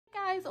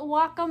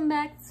welcome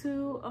back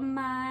to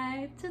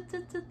my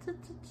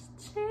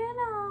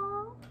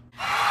channel.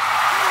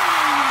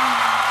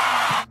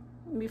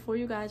 Before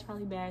you guys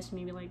probably bash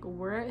me, be like,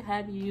 where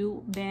have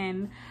you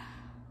been?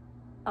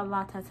 A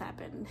lot has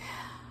happened.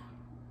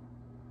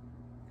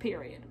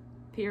 Period.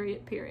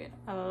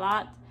 A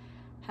lot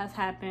has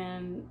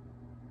happened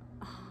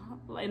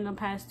in the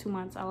past 2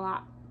 months. A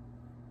lot.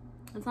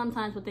 And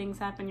sometimes when things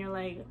happen, you're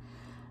like,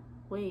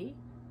 wait,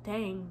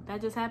 dang,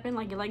 that just happened.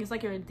 Like it's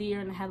like you're a deer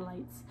in the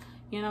headlights,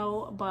 you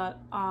know. But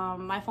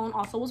my phone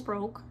also was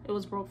broke. It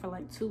was broke for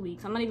like 2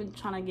 weeks. I'm not even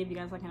trying to give you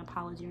guys like an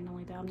apology or anything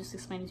like that. I'm just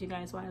explaining to you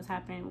guys why it's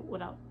happening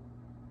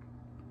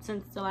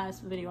since the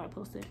last video I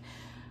posted.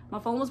 My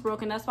phone was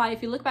broken. That's why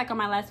if you look back on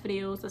my last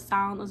videos, the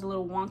sound was a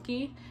little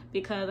wonky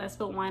because I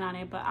spilled wine on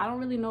it, but I don't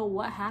really know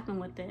what happened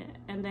with it.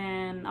 And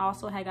then I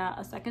also had got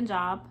a second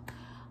job,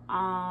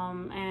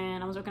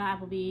 and I was working at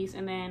Applebee's,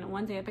 and then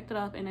one day I picked it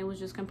up and it was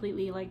just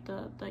completely like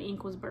the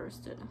ink was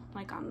bursted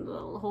like on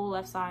the whole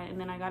left side,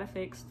 and then I got it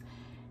fixed.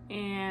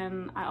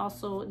 And I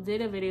also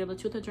did a video, the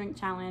Truth or Drink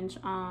challenge,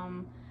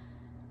 and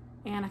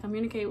I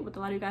communicate with a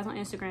lot of you guys on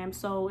Instagram.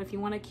 So if you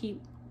want to keep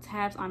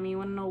tabs on me, you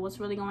want to know what's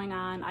really going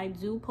on, I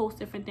do post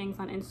different things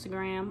on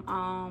Instagram.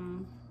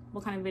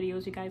 What kind of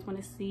videos you guys want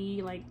to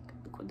see, like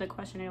the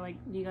questionnaire, like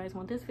do you guys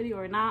want this video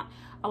or not.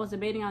 I was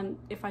debating on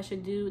if I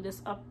should do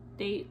this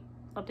updated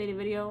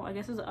video. I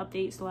guess it's an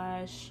update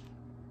slash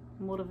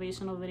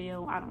motivational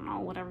video, I don't know,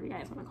 whatever you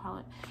guys want to call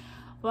it.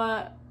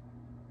 But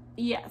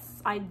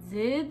yes, I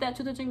did that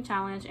Truth or Drink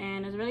challenge,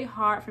 and it's really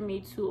hard for me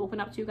to open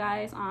up to you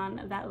guys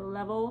on that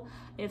level.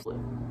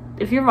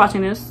 If you're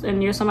watching this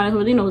and you're somebody who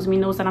really knows me,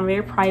 knows that I'm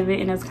very private,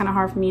 and it's kind of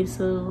hard for me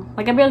to,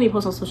 like, I barely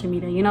post on social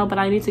media, you know, but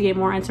I need to get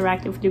more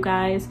interactive with you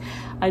guys.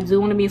 I do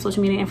want to be a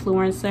social media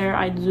influencer.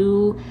 I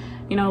do,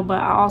 you know, but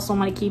I also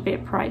want to keep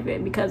it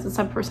private because the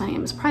type of person I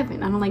am is private.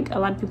 I don't like a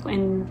lot of people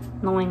in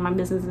knowing my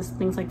business,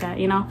 things like that,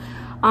 you know.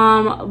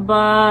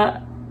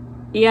 But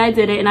yeah, I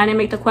did it, and I didn't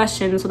make the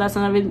question, so that's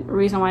another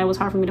reason why it was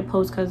hard for me to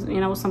post, because,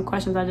 you know, some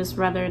questions I just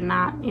rather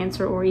not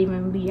answer or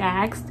even be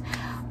asked.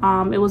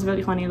 It was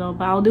really funny though,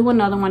 but I'll do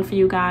another one for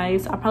you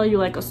guys. I'll probably do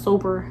like a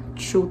sober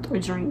truth or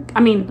drink,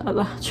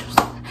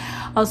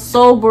 a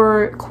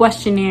sober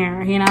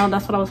questionnaire, you know.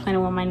 That's what I was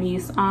planning with my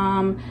niece.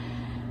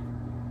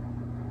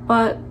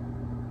 But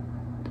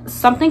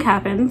something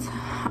happened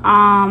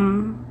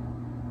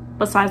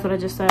besides what I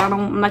just said.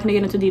 I'm not gonna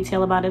get into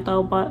detail about it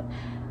though, but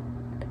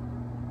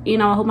you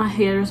know, I hope my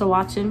haters are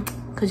watching,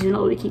 because you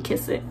know we can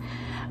kiss it.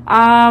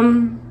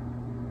 I'm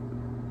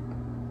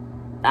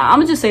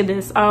gonna just say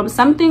this.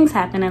 Some things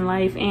happen in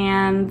life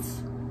and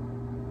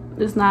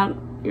it's not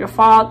your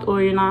fault, or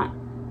you're not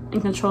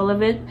in control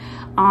of it.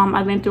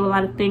 I've been through a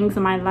lot of things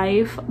in my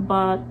life,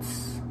 but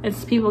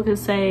as people can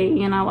say,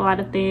 you know, a lot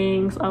of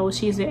things. Oh,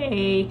 she's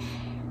a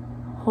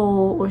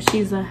a-hole, or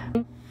she's a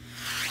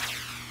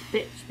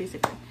bitch,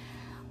 basically.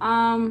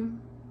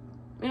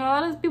 You know, a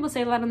lot of people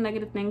say a lot of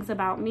negative things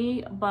about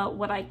me, but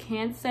what I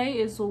can say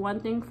is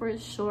one thing for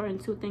sure and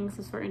two things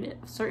is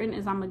certain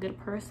is I'm a good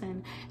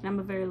person, and I'm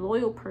a very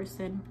loyal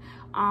person.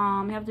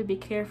 You have to be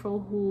careful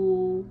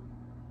who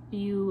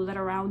you let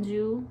around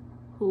you,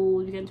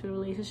 who you get into a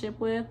relationship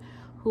with,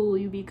 who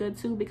you be good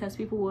to, because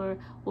people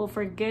will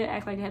forget,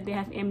 act like they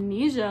have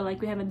amnesia,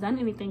 like we haven't done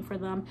anything for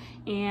them,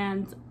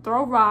 and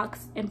throw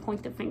rocks and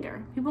point the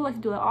finger. People like to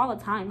do it all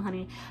the time,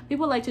 honey.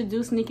 People like to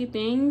do sneaky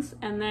things,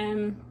 and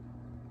then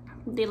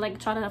they like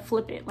try to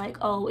flip it, like,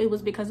 oh, it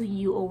was because of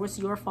you, or it's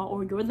your fault,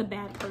 or you're the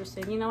bad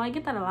person. You know, I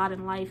get that a lot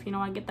in life. You know,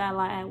 I get that a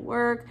lot at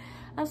work.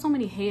 I have so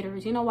many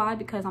haters. You know why?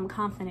 Because I'm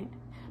confident.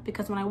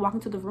 Because when I walk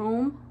into the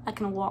room, I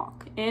can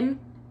walk in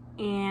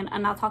and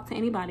not talk to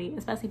anybody,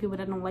 especially people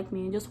that don't like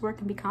me, and just work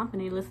and be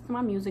confident, listen to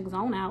my music,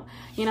 zone out.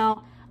 You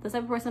know, the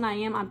type of person I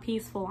am, I'm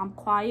peaceful, I'm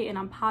quiet, and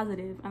I'm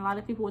positive. And a lot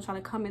of people will try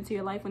to come into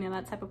your life when you're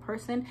that type of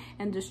person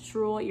and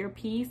destroy your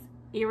peace,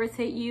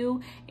 irritate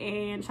you,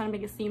 and trying to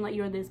make it seem like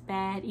you're this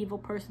bad, evil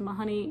person. But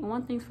honey,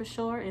 one thing's for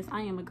sure is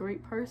I am a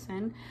great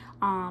person.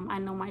 I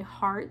know my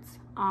heart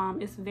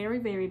is very,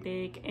 very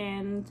big,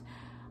 and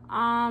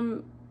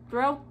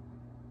throughout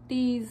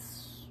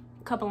these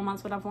couple of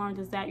months, what I've learned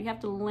is that you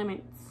have to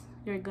limit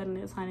your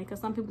goodness, honey, because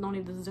some people don't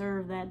even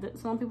deserve that.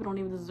 Some people don't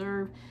even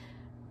deserve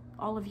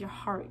all of your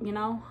heart, you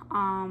know.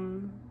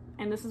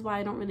 And this is why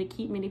I don't really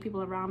keep many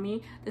people around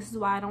me. This is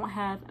why I don't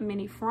have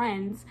many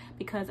friends,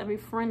 because every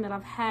friend that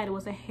I've had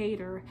was a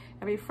hater.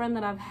 Every friend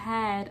that I've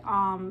had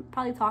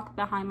probably talked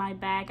behind my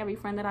back. Every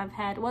friend that I've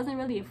had wasn't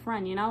really a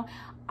friend, you know.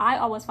 I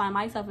always find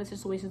myself in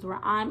situations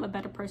where I'm a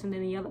better person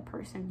than the other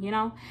person, you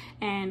know.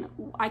 And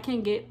I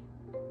can get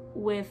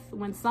with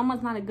when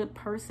someone's not a good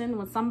person,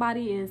 when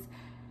somebody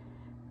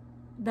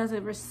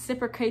doesn't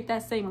reciprocate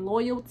that same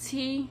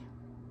loyalty,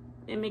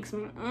 it makes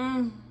me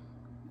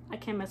I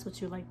can't mess with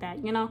you like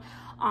that, you know.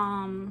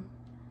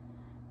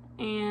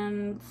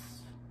 And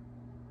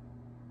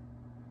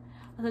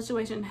a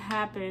situation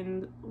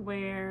happened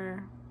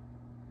where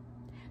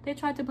they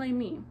tried to blame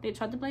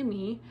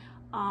me.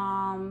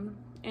 And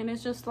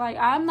it's just like,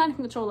 I'm not in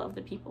control of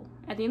the people.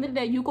 At the end of the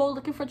day, you go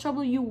looking for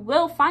trouble, you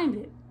will find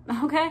it.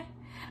 Okay?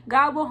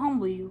 God will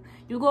humble you.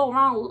 You go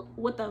around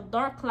with a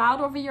dark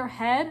cloud over your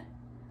head,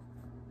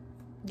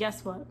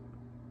 guess what?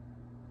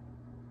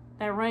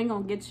 That rain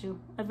gonna get you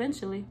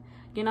eventually.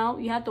 You know,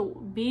 you have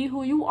to be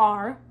who you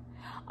are.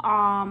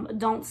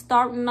 Don't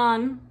start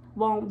none,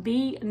 won't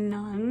be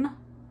none.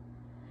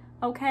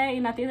 Okay?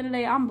 And at the end of the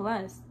day, I'm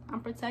blessed.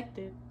 I'm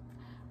protected.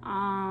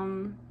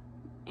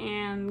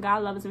 And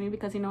God loves me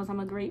because he knows I'm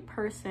a great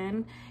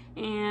person.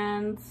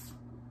 And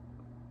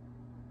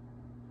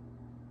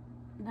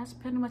that's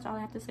pretty much all I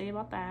have to say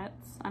about that.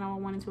 I know I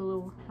went into a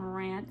little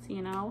rant,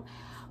 you know,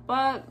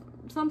 but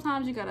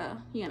sometimes you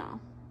gotta, you know,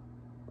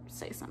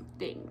 say some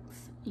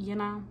things, you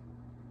know.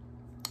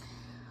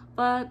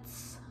 But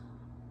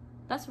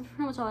that's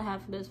pretty much all I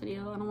have for this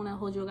video. I don't want to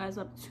hold you guys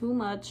up too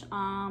much.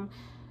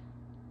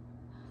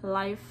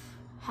 Life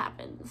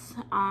happens.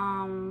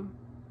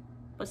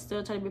 But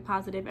still try to be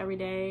positive every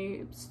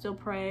day. Still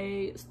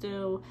pray.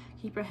 Still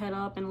keep your head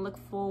up and look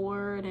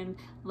forward and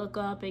look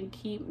up and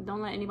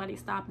don't let anybody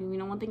stop you. You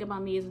know, one thing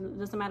about me is it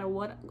doesn't matter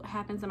what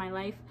happens in my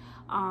life.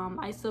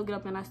 I still get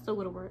up and I still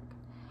go to work.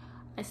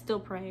 I still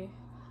pray.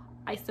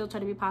 I still try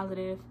to be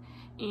positive,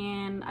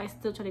 and I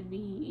still try to be,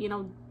 you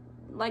know,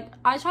 like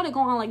I try to go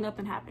on like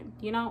nothing happened,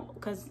 you know,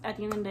 because at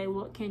the end of the day,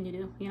 what can you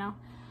do, you know?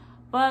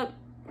 But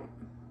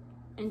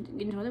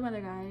enjoy the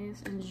weather,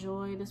 guys.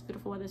 Enjoy this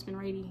beautiful weather. It's been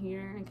raining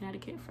here in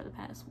Connecticut for the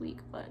past week,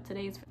 but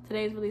today's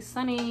really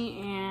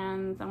sunny,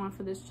 and I went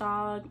for this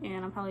jog,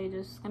 and I'm probably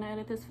just gonna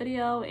edit this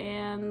video,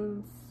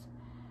 and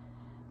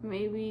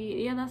maybe,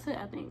 yeah, that's it.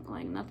 I think,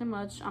 like, nothing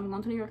much. I'm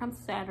going to New York on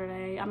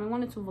Saturday. I've been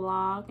wanting to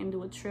vlog and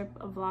do a trip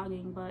of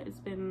vlogging, but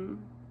it's been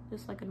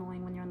just like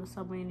annoying when you're on the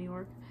subway in New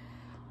York.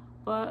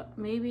 But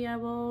maybe I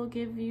will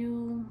give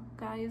you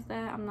guys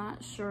that. I'm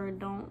not sure.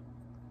 Don't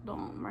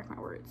mark my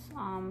words.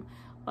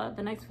 But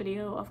the next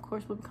video, of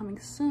course, will be coming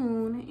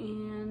soon.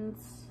 And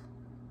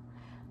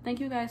thank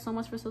you guys so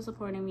much for still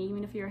supporting me,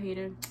 even if you're a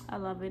hater. I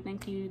love it.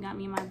 Thank you. You got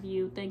me in my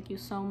view. Thank you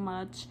so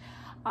much.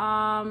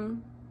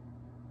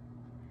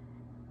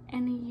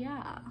 And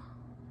yeah,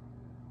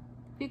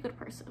 be a good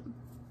person.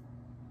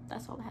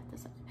 That's all I have to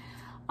say.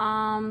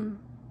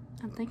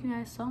 And thank you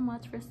guys so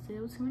much for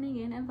still tuning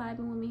in and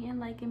vibing with me and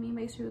liking me.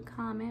 Make sure you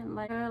comment,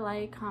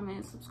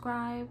 comment,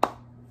 subscribe.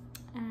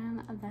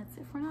 And that's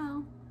it for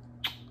now.